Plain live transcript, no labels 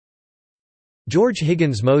George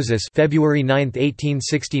Higgins Moses (February 9,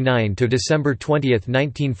 1869 to December 20,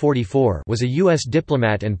 1944) was a U.S.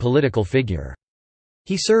 diplomat and political figure.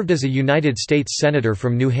 He served as a United States Senator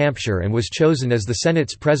from New Hampshire and was chosen as the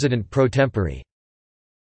Senate's president pro tempore.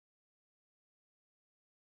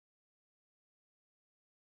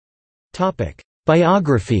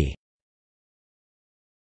 Biography.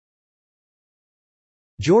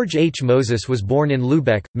 George H. Moses was born in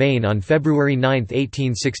Lubec, Maine on February 9,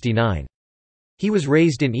 1869. He was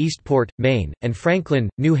raised in Eastport, Maine, and Franklin,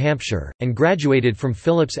 New Hampshire, and graduated from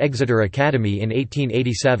Phillips Exeter Academy in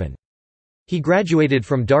 1887. He graduated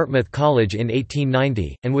from Dartmouth College in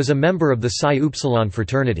 1890, and was a member of the Psi Upsilon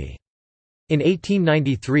fraternity. In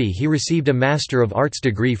 1893 he received a Master of Arts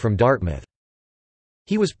degree from Dartmouth.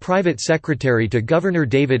 He was private secretary to Governor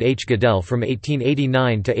David H. Goodell from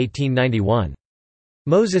 1889 to 1891.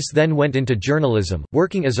 Moses then went into journalism,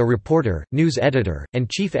 working as a reporter, news editor, and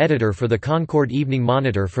chief editor for the Concord Evening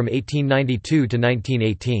Monitor from 1892 to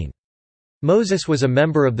 1918. Moses was a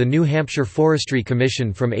member of the New Hampshire Forestry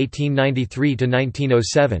Commission from 1893 to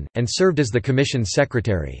 1907, and served as the commission's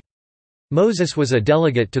secretary. Moses was a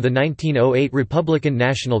delegate to the 1908 Republican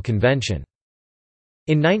National Convention.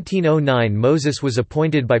 In 1909 Moses was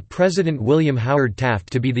appointed by President William Howard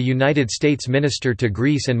Taft to be the United States Minister to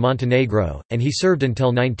Greece and Montenegro, and he served until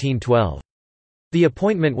 1912. The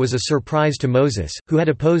appointment was a surprise to Moses, who had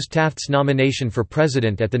opposed Taft's nomination for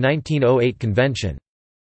president at the 1908 convention.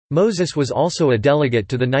 Moses was also a delegate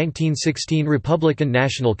to the 1916 Republican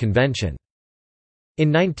National Convention.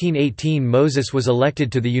 In 1918 Moses was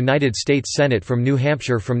elected to the United States Senate from New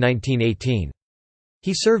Hampshire from 1918.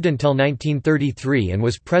 He served until 1933 and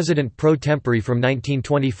was president pro tempore from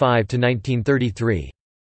 1925 to 1933.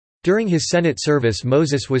 During his Senate service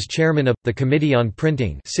Moses was chairman of, the Committee on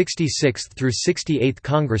Printing 66th through 68th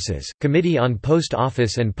Congresses, Committee on Post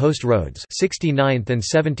Office and Post Roads 69th and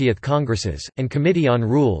 70th Congresses, and Committee on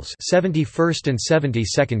Rules 71st and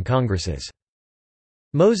 72nd Congresses.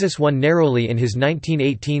 Moses won narrowly in his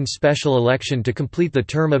 1918 special election to complete the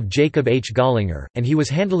term of Jacob H. Gollinger, and he was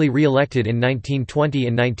handily re-elected in 1920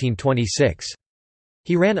 and 1926.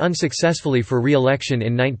 He ran unsuccessfully for re-election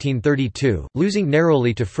in 1932, losing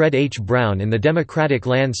narrowly to Fred H. Brown in the Democratic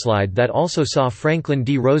landslide that also saw Franklin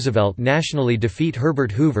D. Roosevelt nationally defeat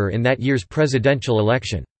Herbert Hoover in that year's presidential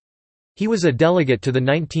election. He was a delegate to the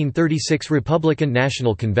 1936 Republican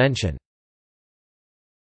National Convention.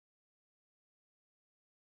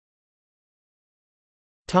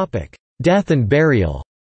 Death and burial.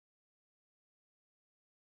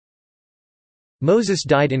 Moses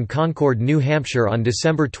died in Concord, New Hampshire on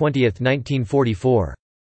December 20, 1944.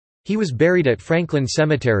 He was buried at Franklin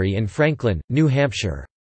Cemetery in Franklin, New Hampshire.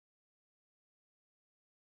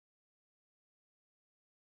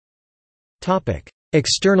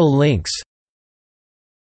 External links.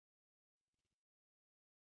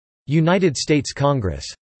 United States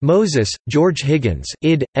Congress. Moses, George Higgins,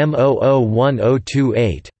 id.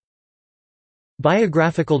 M001028.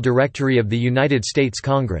 Biographical Directory of the United States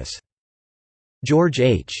Congress. George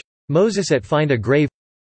H. Moses at Find a Grave.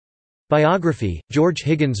 Biography, George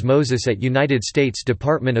Higgins Moses at United States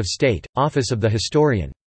Department of State, Office of the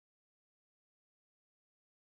Historian.